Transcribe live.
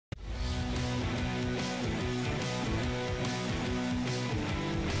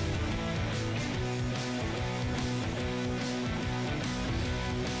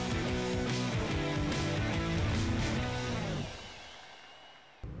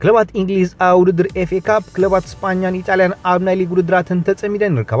ክለባት እንግሊዝ ውድድር ኤፍኤ ካፕ ክለባት ስፓኛን ኢጣልያን ኣብ ናይ ሊግ ውድድራትን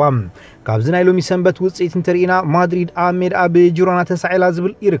ተጸሚደን ይርከባ ካብዚ ናይ ሎሚ ሰንበት ውጽኢት እንተሪኢና ማድሪድ ኣብ ሜዳ ብጂሮና ተሳዒላ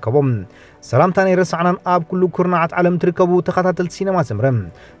ዝብል ይርከቦም ሰላምታ ናይ ረሳዕናን ኣብ ኩሉ ኩርናዓት ዓለም ትርከቡ ተኸታተልቲ ሲነማ ሰመረ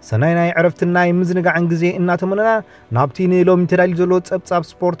ሰናይ ናይ ዕረፍትን ናይ ምዝንጋዕን ግዜ እናተመነና ናብቲ ንሎሚ ተዳልዩ ዘሎ ጸብጻብ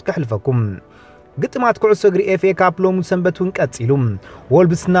ስፖርት ክሕልፈኩም ግጥማት ኩዕሶ እግሪ ኤፍኤ ካፕ ሎሚ ሰንበቱን ቀጺሉ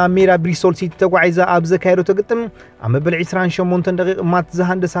ወልብስና ሜዳ ብሪስቶል ሲቲ ተጓዒዛ ኣብ ዘካየዶ ተግጥም ኣብ መበል 28 ደቂቕ ማት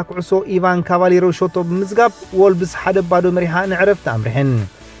ዝሃንደሳ ኩዕሶ ኢቫን ካቫሌሮ ሾቶ ብምዝጋብ ወልብስ ሓደ ባዶ መሪሓ ንዕረፍቲ ኣምርሐን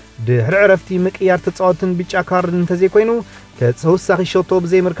ድሕሪ ዕረፍቲ ምቅያር ተጻወትን ቢጫ ካርድ እንተዘይኮይኑ ተወሳኺ ሾቶ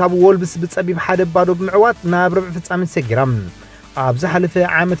ብዘይምርካቡ ወልብስ ብጸቢብ ሓደ ባዶ ብምዕዋት ናብ ረብዕ ፍጻሜ ሰጊራ ኣብ ዝሓለፈ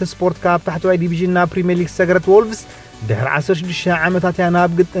ዓመተ ስፖርት ካፕ ታሕተዋይ ዲቪዥን ናብ ፕሪምየር ሊግ ሰገረት ወልብስ ድሕሪ 16 ዓመታት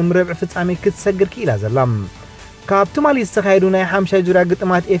ናብ ግጥም ረብዕ ፍጻሜ ክትሰግር ክኢላ ዘላ ካብ ትማሊ ዝተኻየዱ ናይ 50 ዙርያ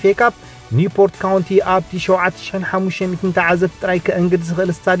ግጥማት ኤፍኤ ካፕ ኒውፖርት ካውንቲ ኣብቲ 7500 ተዓዘብቲ ጥራይ ከእንግድ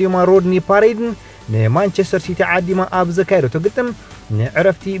ዝኽእል ስታዲየም ሮድኒ ፓሬድን ንማንቸስተር ሲቲ ዓዲማ ኣብ ዘካየዶ ግጥም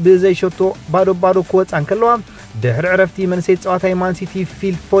ንዕረፍቲ ብዘይሸቶ ባዶ ባዶ ክወፃን ከለዋ ድሕሪ ዕረፍቲ መንሰይ ጸዋታይ ማን ሲቲ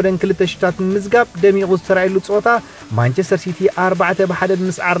ፊል ፎደን ክልተ ሽታት ምዝጋብ ደሚቑ ዝተራእየሉ ጸወታ ማንቸስተር ሲቲ 4-1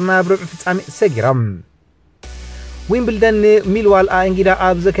 ብምስዓር ናብ ረብዕ ፍጻሜ ሰጊራ ዊምብልደን ሚልዋል እንግዳ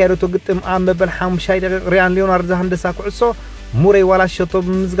ኣብ ዘካየዶ ግጥም ኣብ መበል 5 ደቂቕ ሪያን ሊዮናርድ ዝሃንደሳ ኩዕሶ ሙሬይ ዋላስ ሸቶ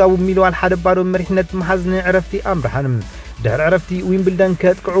ብምዝጋቡ ሚልዋል ሓደ ባዶ መሪሕነት መሓዝ ንዕረፍቲ ኣምርሐን ድሕሪ ዕረፍቲ ዊምብልደን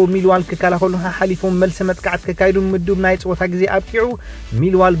ከጥቅዑ ሚልዋል ክከላኸሉ ሓሊፎም መልሲ መጥቃዕት ከካይዱ ምድብ ናይ ጸወታ ግዜ ኣብቂዑ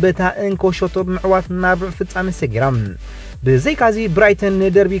ሚልዋል በታ እንኮ ሸቶ ብምዕዋት ናብ ረብዕ ፍጻሜ ሰጊራ ብዘይካዚ ብራይተን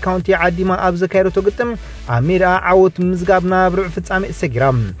ደርቢ ካውንቲ ዓዲማ ኣብ ዘካየዶ ግጥም ኣብ ሜዳ ዓወት ምዝጋብ ናብ ረብዕ ፍጻሜ ሰጊራ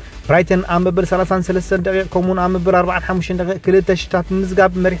ብራይተን ኣብ መበል 33 ደቂቕ ከምኡን ኣብ መበል 45 ደቂቕ ክልተ ሽታት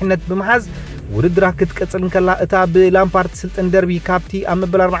ምዝጋብ መሪሕነት ብምሓዝ ውድድራ ክትቀጽል እንከላ እታ ብላምፓርድ ስልጠን ደርቢ ካፕቲ ኣብ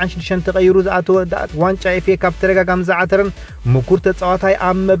መበል 46 ተቐይሩ ዝኣተወ ዋንጫ ኤፍኤ ካፕ ተደጋጋሚ ዝዓተረን ምኩር ተጻዋታይ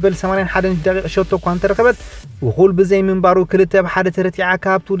ኣብ መበል 81 ደቂቕ ሸቶ እኳ እንተረኸበት እኹል ብዘይ ምንባሩ ክልተ ብሓደ ተረቲዓ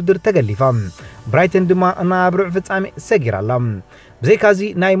ካብቲ ውድድር ተገሊፋ ብራይተን ድማ ናብ ረብዕ ፍጻሜ ሰጊራላ ብዘይካዚ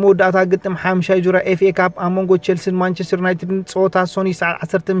ናይ መወዳእታ ግጥም 50 ዙርያ ኤፍኤ ካፕ ኣብ መንጎ ቸልሲን ማንቸስተር ዩናይትድን ጸወታ ሶኒ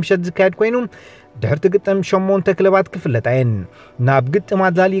ሰዓት 10 ምሸት ዝካየድ ኮይኑ ድሕርቲ ግጥም 8 ክለባት ክፍለጣየን ናብ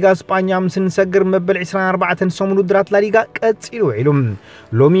ግጥማት ላሊጋ ስፓኛ ምስ ንሰግር መበል 24 ሰሙን ውድድራት ላሊጋ ቀጺሉ ውዒሉ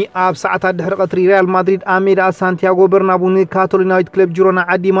ሎሚ ኣብ ሰዓታት ድሕሪ ቀትሪ ሪያል ማድሪድ ኣብ ሜዳ ሳንቲያጎ በርናቡ ንካቶሊናዊት ክለብ ጂሮና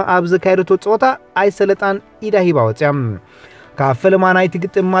ዓዲማ ኣብ ዘካየደቶ ጸወታ ኣይሰለጣን ኢዳ ሂባ ወፅያ ካብ ፈለማ ናይቲ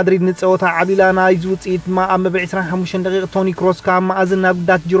ግጥም ማድሪድ ንጸወታ ዓቢላ ናይ ዝውጽኢት ኣብ መበል 25 ደቂቕ ቶኒ ክሮስ ካብ ማእዝን ናብ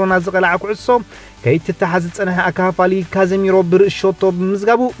ጉድኣት ጂሮና ዝቐልዓ ኩዕሶ ከይትተሓዝ ዝጸንሐ ኣካፋሊ ካዘሚሮ ብርእስ ሾቶ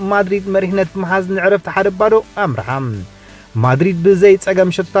ብምዝጋቡ ማድሪድ መሪሕነት ብምሓዝ ንዕረፍቲ ሓደ ባዶ ኣምርሓ ማድሪድ ብዘይ ጸገም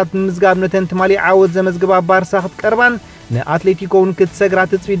ሸቶታት ምዝጋብ ነተን ትማሊ ዓወት ዘመዝግባ ባርሳ ክትቀርባን ንኣትሌቲኮውን ክትሰግራ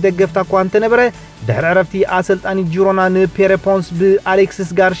ትጽቢት ደገፍታ እኳ እንተነበረ ድሕሪ ዕረፍቲ ኣሰልጣኒ ጂሮና ንፔሬፖንስ ብኣሌክሲስ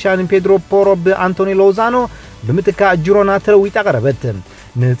ጋርሻ ንፔድሮ ፖሮ ብኣንቶኒ ሎዛኖ ብምትካ ጂሮና ተለዊጣ ቀረበት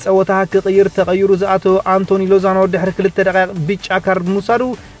ንጸወታ ክቕይር ተቐይሩ ዝኣተወ አንቶኒ ሎዛኖ ድሕሪ 2 ደቂቕ ቢጫ ካርድ ሙሳዱ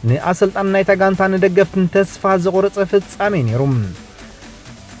ንኣሰልጣን ናይታ ጋንታ ንደገፍትን ተስፋ ዘቆረጸ ፍጻሜ ነይሩ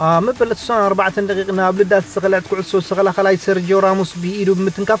መበል 4 ደቂቕ ናብ ልዳት ዝተኸልዐት ኩዕሶ ዝተኸላኸላይ ሰርጂዮ ራሞስ ብኢዱ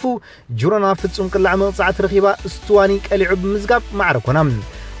ብምትንካፉ ጂሮና ፍጹም ቅላዕ መቕጻዕት ረኺባ ስቱዋኒ ቀሊዑ ብምዝጋብ ማዕረኮና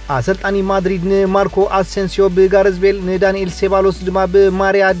አሰልጣኒ ማድሪድ ንማርኮ አሴንሲዮ በጋርዝቤል ንዳንኤል ሴባሎስ ድማ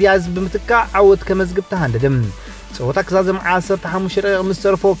በማሪያ ዲያዝ ብምትካ ዓወት ከመዝግብ ተሃንደደም ጸወታ ክዛዘም 15 ደቂቕ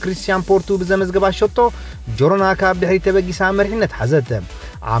ምስተርፎ ክሪስቲያን ፖርቱ ብዘመዝገባ ሸቶ ጆሮና ካብ ድሕሪ ተበጊሳ መሪሕነት ሓዘት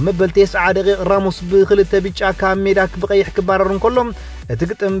መበል 9 ደቂቕ ራሞስ ብክልተ ቢጫ ካብ ሜዳ ብቀይሕ ክባረሩን ከሎም እቲ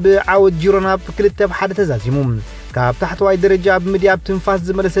ግጥም ብዓወት ጂሮና ብክልተ ብሓደ ተዛዚሙ ካብ ታሕተዋይ ደረጃ ብምድያብ ትንፋስ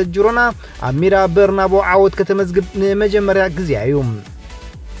ዝመለሰ ጂሮና ኣብ ሜዳ በርናቦ ዓወት ከተመዝግብ ንመጀመርያ ግዜ እዩ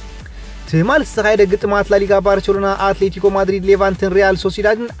ትማል ዝተኻየደ ግጥማት ላሊጋ ባርሴሎና አትሌቲኮ ማድሪድ ሌቫንትን ሪያል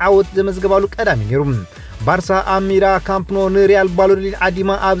ሶሲዳድን ዓወት ዘመዝገባሉ ቀዳሚ ነይሩ ባርሳ አሚራ ካምፕኖ ንሪያል ባሎዲሊድ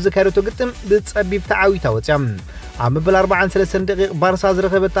ዓዲማ ኣብ ዘካየደቶ ግጥም ብጸቢብ ተዓዊታ ወፅያ መበል 43 ደቂቕ ባርሳ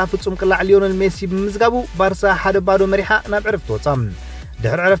ዝረኸበታ ፍጹም ቅላዕ ሊዮኔል ሜሲ ብምዝጋቡ ባርሳ ሓደ ባዶ መሪሓ ናብ ዕረፍቲ ወፅያ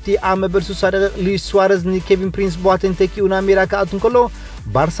ድሕሪ ዕረፍቲ መበል 30 ደቂቕ ሉዊስ ሱዋሬዝ ንኬቪን ፕሪንስ ቦአቴን ተኪኡ ናሜዳ ከኣቱን ከሎ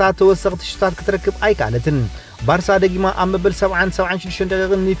ባርሳ ተወሰኽቲ ሽታት ክትረክብ ኣይከኣለትን ባርሳ ደጊማ መበል 76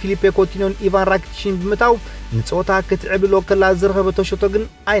 ደቂቕ ንፊሊፔ ኮቲኖን ኢቫን ራኪቲችን ብምታው ንጸወታ ክትዕብሎ ከላ ዝረኸበቶ ሸቶ ግን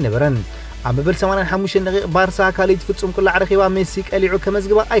ኣይነበረን መበል 85 ደቂቕ ባርሳ ካሊት ፍጹም ቅላዕ ረኺባ ሜሲ ቀሊዑ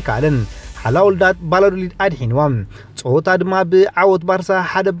ከመዝግባ ኣይከኣለን ሓላውልዳት ባሎዲሊድ ኣድሒንዋ ጸወታ ድማ ብዓወት ባርሳ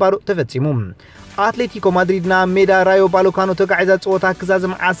ሓደ ባዶ ተፈጺሙ አትሌቲኮ ማድሪድ ና ሜዳ ራዮ ባሎካኖ ተጋዒዛ ጸወታ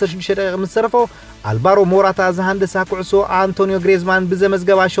ክዛዘም 16 ደቂቕ ምሰረፎ አልባሮ ሞራታ ዝሃንደሳ ኩዕሶ አንቶኒዮ ግሬዝማን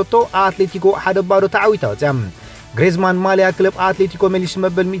ብዘመዝገባ ሸቶ አትሌቲኮ ሓደ ባዶ ተዓዊታ ወፅያ ግሬዝማን ማልያ ክለብ አትሌቲኮ ሜሊስ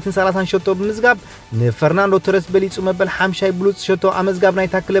መበል 130 ሸቶ ብምዝጋብ ንፈርናንዶ ቶረስ በሊጹ መበል 50 ብሉጽ ሸቶ አመዝጋብ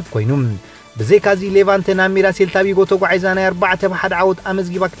ናይታ ክለብ ኮይኑ ብዘይካዚ ሌቫንቴ ናሜዳ ሴልታ ቪጎ ተጓዒዛ ናይ 4-1 ዓወት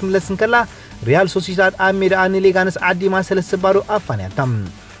አመዝጊባ ክትምለስን ከላ ሪያል ሶሲዳድ አሜዳ አንሌጋንስ ዓዲማ 3 ባዶ አፋንያታም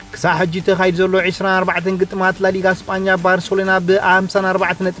ክሳብ ሕጂ ተኻይድ ዘሎ 24 ግጥማት ላሊጋ ስፓኛ ባርሴሎና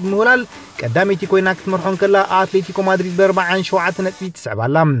ብ54 ነጥብ ምሁላል ቀዳሚቲ ኮይና ክትመርሖን ከላ አትሌቲኮ ማድሪድ ብ47 ነጥቢ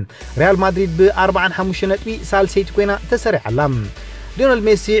ትስዕባላ ሪያል ማድሪድ ብ45 ነጥቢ ሳልሰይቲ ኮይና ተሰሪዓላ ሊዮኔል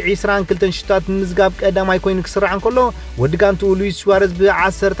ሜሲ 22 ሽታት ምዝጋብ ቀዳማይ ኮይኑ ክስራዕን ከሎ ወድጋንቱ ሉዊስ ሱዋሬዝ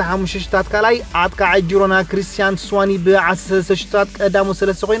ብ15 ሽታት ካላይ አጥቃዓይ ጂሮና ክሪስቲያን ስዋኒ ብ13 ሽታት ቀዳሙ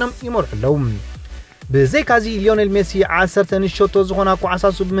 3 ኮይኖም ይመርሑለው ብዘይካዚ ሊዮኔል ሜሲ 10 ንሽቶ ዝኾና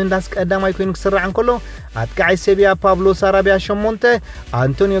ኳዓሳሱ ብምህንዳስ ቀዳማይ ኮይኑ ክስራዕን ከሎ አጥቃዓይ ሴቢያ ፓብሎ ሳራቢያ 8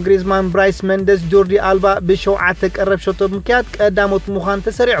 አንቶኒዮ ግሪዝማን ብራይስ መንደስ ጆርዲ አልባ ብ7 ቀረብ ሸቶ ምክያት ቀዳሞት ሙኻን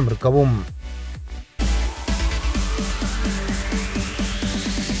ተሰሪዖም ርከቡም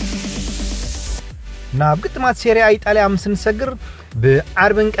ናብ ግጥማት ሴሪያ ኢጣልያ ምስን ሰግር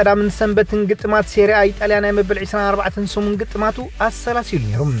ብዓርብን ቀዳምን ሰንበትን ግጥማት ሴሪያ ኢጣልያ ናይ መበል 24 ሰሙን ግጥማቱ አሰላሲሉ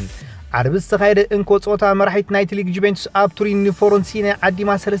ነይሮም ዓርብ ዝተኻየደ እንኮ ጾታ መራሒት ናይቲ ሊግ ጁቬንቱስ ኣብ ቱሪን ፎረንሲና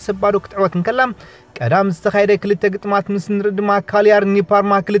ዓዲማ 3 ባዶ ክትዕወትን ከላ ቀዳም ዝተኻየደ ክልተ ግጥማት ምስ ንርኢ ድማ ካሊያር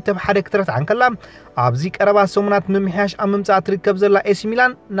ኒፓርማ 2-1 ክትረትዓን ከላ ኣብዚ ቀረባ ሰሙናት ምምሕያሽ ኣብ ምምጻእ ትርከብ ዘላ ኤሲ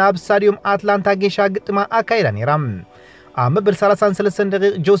ሚላን ናብ ስታዲዮም አትላንታ ጌሻ ግጥማ ኣካይዳ ነይራ ኣብ መበል 33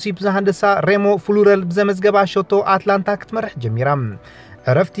 ደቂቕ ጆሲፕ ዘሃንደሳ ሬሞ ፍሉረል ብዘመዝገባ ሸቶ አትላንታ ክትመርሕ ጀሚራ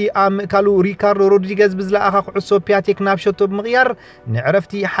عرفتي كالو ريكاردو رودريغيز بزلاخا خعصو بياتيك ناب شتو بمغيار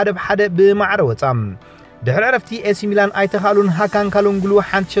نعرفتي حدا بحدا بمعروتام دحر عرفتي اسي ميلان ايتخالون هاكان كالون غلو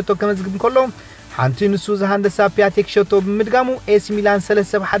حانت شتو كمزغب كلهم حانتي نسو زهاندسا بياتيك شتو بمدغامو اسي ميلان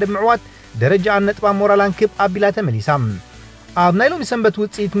 3-1 معوات درجه نطبا مورالان كيب ابيلا تمليسام اب نايلو مسنبت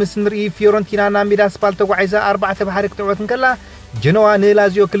وصيت مسنري فيورنتينا ناميدا سبالتو غايزا 4-1 كتعوتن كلا جنوا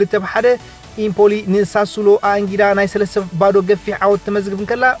نلازيو 2-1 ኢምፖሊ ንሳሱሎ አንጊዳ ናይ 3 ባዶ ገፊ ዓወት ተመዝግብን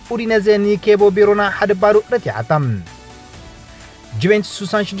ከላ ኡዲነዜ ኒኬቦ ቢሮና ሓደ ባዶ ረቲዓታም ጁቬንቱስ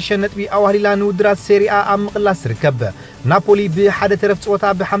 66 ነጥቢ ኣዋህሊላ ንውድራት ሴሪአ ኣብ ምቕላስ ትርከብ ናፖሊ ብሓደ ተረፍ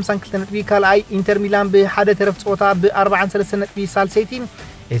ጾታ ብ52 ነጥቢ ካልኣይ ኢንተር ሚላን ብሓደ ተረፍ ጾታ ብ43 ነጥቢ ሳልሰይቲ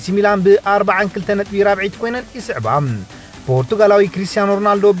ኤሲ ሚላን ብ42 ነጥቢ ራብዒት ኮይነን ይስዕባም ፖርቱጋላዊ ክሪስቲያኖ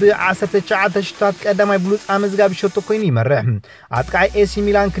ሮናልዶ ብ19 ሽታት ቀዳማይ ብሉጽ አመዝጋቢ ሸቶ ኮይኑ ይመርሕ አጥቃይ ኤሲ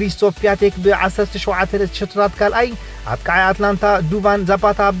ሚላን ክሪስቶፍ ፒያቴክ ብ17 ሽታት ካልኣይ አጥቃይ አትላንታ ዱቫን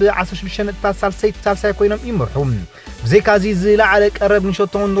ዛፓታ ብ16 ነጥታት ሳልሳይ ኮይኖም ይመርሑ ብዘይካዚ ዝለዓለ ቀረብ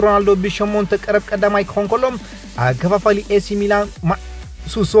ንሸቶን ሮናልዶ ብ8 ቀረብ ቀዳማይ ክኾን ከሎም አከፋፋሊ ኤሲ ሚላን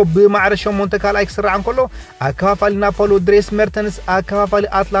ሱሶ በማዕረ 8 ካልኣይ ክስራዕን ከሎ አከፋፋሊ ናፖሎ ድሬስ መርተንስ አከፋፋሊ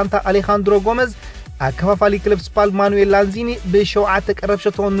አትላንታ አሌኻንድሮ ጎሜዝ አከፋፋሊ ክለብ ስፓል ማኑኤል ላንዚኒ በ7 ቀረብ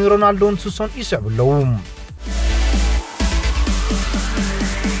ሸቶን ሮናልዶን ሱሶን ይስዕብለው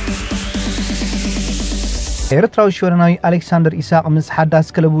ኤርትራዊ ሾረናዊ አሌክሳንደር ኢሳቅ ምስ ሓዳስ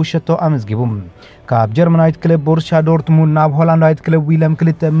ክለቡ ሸቶ አመዝጊቡም ካብ ጀርመናዊት ክለብ ቦሩሲያ ዶርትሙንድ ናብ ሆላንዳዊት ክለብ ዊለም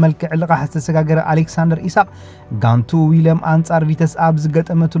ክልተ መልክዕ ልቃሕ ዝተሰጋገረ አሌክሳንደር ኢሳቅ ጋንቱ ዊለም አንጻር ቪተስ ኣብ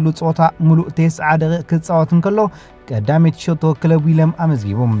ዝገጠመትሉ ጾታ ሙሉእ 9 ደቂቕ ክጻወትን ከሎ ቀዳሚት ሸቶ ክለብ ዊለም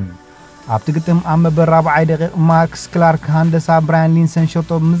አመዝጊቡም ኣብ ትግጥም ኣብ መበል 4 ደቂቕ ማክስ ክላርክ ሃንደሳ ብራያን ሊንሰን ሸቶ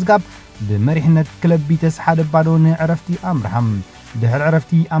ብምዝጋብ ብመሪሕነት ክለብ ቪተስ ሓደ ባዶ ንዕረፍቲ ኣምርሐም ድሕሪ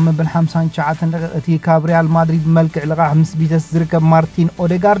ዕረፍቲ ኣብ መበል 59 ደቂቕ እቲ ካብ ሪያል ማድሪድ መልክዕ ልቃሕ ምስ ቪተስ ዝርከብ ማርቲን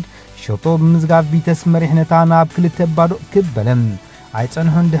ኦዴጋርድ ሸቶ ብምዝጋብ ቪተስ መሪሕነታ ናብ 2 ባዶ ክበለም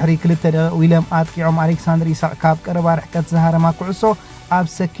ኣይጸንሑን ድሕሪ 2 ደቂቕ ዊለም ኣጥቂዖም አሌክሳንደር ኢሳቅ ካብ ቀረባ ርሕቀት ዝሃረማ ኩዕሶ ኣብ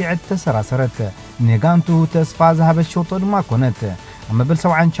ሰኪዕት ተሰራሰረት ንጋንቱ ተስፋ ዝሃበት ሸቶ ድማ ኮነት ኣብ መበል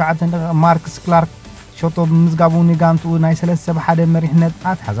 79 ደቂቕ ማርክስ ክላርክ ሸቶ ብምዝጋቡ ንጋንቱ ናይ 3-1 መሪሕነት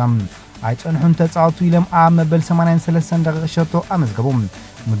ኣትሓዛም ኣይጸንሑን ተጻወቱ ኢሎም ኣብ መበል 83 ደቂቕ ሸቶ ኣመዝገቡም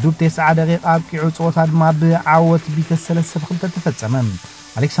ምድብ 9 ደቂቕ ኣብቂዑ ጾታ ድማ ብዓወት ቪተስ 3-2 ተፈጸመ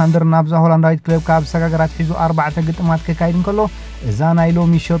አሌክሳንደር ናብዛ ሆላንዳዊት ክለብ ካብ ሰጋገራት ሒዙ 4 ግጥማት ከካይድን ከሎ እዛ ናይ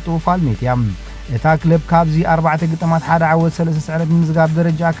ሎሚ ሸቶ ፋልሜትያ እታ ክለብ ካብዚ 4 ግጥማት ሓደ ዓወት 3 ስዕረት ምዝጋብ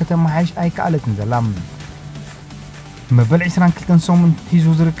ደረጃ ከተማሓይሽ ኣይከኣለትን ዘላ መበል 22 ሰሙን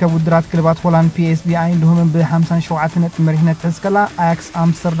ሒዙ ዝርከብ ውድራት ክለባት ሆላንድ PSV ኣይንድሆም ብ57 ነጥቢ መሪሕነት ትሕዝከላ አያክስ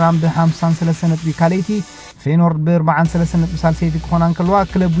አምስተርዳም ብ53 ነጥቢ ካልይቲ ፌኖርድ ብ43 ነጥቢ ሳልሰይቲ ክኾናን ከለዋ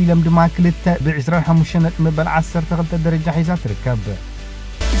ክለብ ዊለም ድማ ክልተ ብ25 ነጥቢ መበል 12 ደረጃ ሒዛ ትርከብ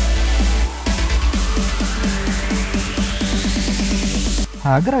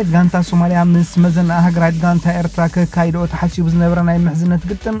ሃገራዊት ጋንታ ሶማሊያ ምስ መዘና ሃገራዊት ጋንታ ኤርትራ ከካይዶ ተሓሲቡ ዝነበረ ናይ ምሕዝነት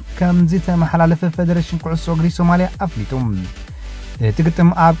ግጥም ከም ዝተመሓላለፈ ፌደሬሽን ኩዕሶ እግሪ ሶማሊያ ኣፍሊጡ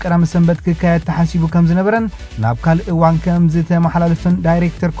تقدم آب كرام سنبت ككاية تحاسيبو كم زنبرن ناب كال إوان كم زيت محلالفن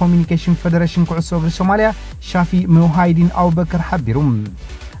دايركتر كوميونيكيشن فدريشن كعصو بالصوماليا شافي موهايدين أو بكر حبيروم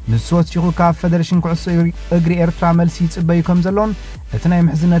نسوت شيخو كاف فدريشن كعصو اغري ارترا ملسي تصبايو كم زلون اتناي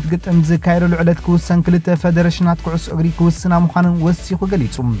محزنات قدم زكايرو العلت كوسن كلتا فدريشنات كعصو اغري كوسنا مخانن وسيخو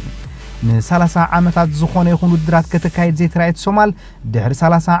قليتهم ن30 ዓመታት ዝኾነ ይኹን ውድራት ከተካይድ ዘይትራይት ሶማል ድሕሪ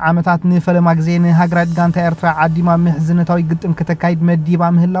 30 ዓመታት ንፈለማ ግዜ ንሃገራት ጋንታ ኤርትራ ዓዲማ ምሕዝነታዊ ግጥም ከተካይድ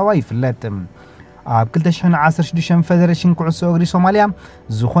መዲባ ምህላዋ ይፍለጥ ኣብ 2016 ፌደሬሽን ኩዕሶ እግሪ ሶማልያ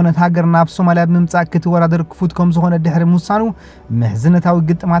ዝኾነት ሃገር ናብ ሶማልያ ብምምጻእ ክትወዳደር ክፉት ከም ዝኾነ ድሕሪ ሙሳኑ ምሕዝነታዊ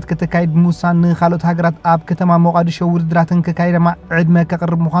ግጥማት ከተካይድ ሙሳን ንኻልኦት ሃገራት ኣብ ከተማ ሞቃዲሾ ውድራትን ከካይደማ ዕድመ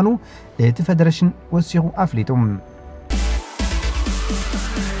ከቅርብ ምዃኑ እቲ ፌደሬሽን ወሲኹ ኣፍሊጡ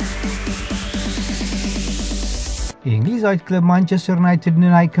إنجليزايت كلب مانشستر يونايتد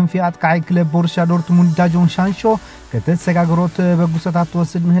ناي كنفي أتقاعي كلب بورسيا دورتموند داجون شانشو كتسجاجروت بقصة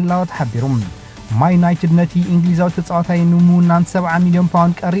توسد مهلاوت حبيرهم ما يونايتد نتي إنجليزايت تسعتين نمو نان 7 مليون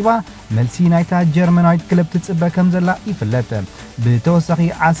باوند قريبا ملسي يونايتد جيرمانايت كلب تتسبى كم زلا يفلت بتوسخي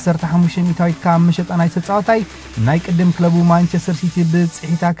 15 ميتايت كام مشت أنا تسعتين ناي قدم كلبو مانشستر سيتي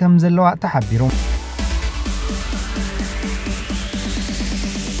بتصحيتا كم زلا تحبيرهم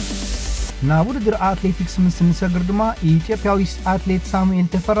نابود در اتلتیکس مسن سگردما ایتیوپیاوی اتلت ساموئل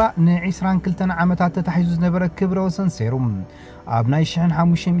تفرا ن20 كلتن عامታት ተታሒዙ ዝነበረ ክብረ ወሰን ሰይሩም ኣብ ናይ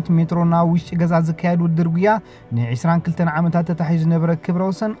 1500 ሜትሮ ና ውሽጢ ገዛ ዝካየድ ውድድር ጉያ ን22 ዓመታት ተታሒዙ ዝነበረ ክብረ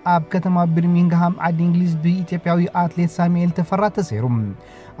ወሰን ኣብ ከተማ ብርሚንግሃም ዓዲ እንግሊዝ ብኢትዮጵያዊ አትሌት ሳሙኤል ተፈራ ተሰይሩም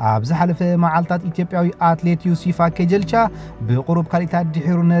ኣብ ዝሓለፈ መዓልታት ኢትዮጵያዊ አትሌት ዩሲፋ ከጀልቻ ብቁሩብ ካሊታት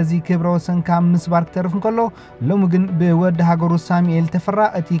ድሒሩ ነዚ ክብረ ወሰን ካብ ምስባር ክተርፍ እንከሎ ሎሚ ግን ብወድ ሃገሩ ሳሙኤል ተፈራ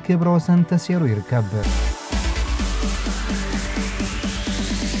እቲ ክብረ ወሰን ተሰይሩ ይርከብ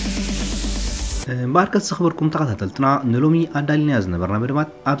ماركت سخبركم تقاتلتنا نلومي أدالنا زنبرنا بدمات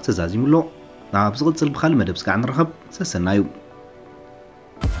أب تزازيملو ناب زغد سلب خال مدبسك عن رخب سسنايو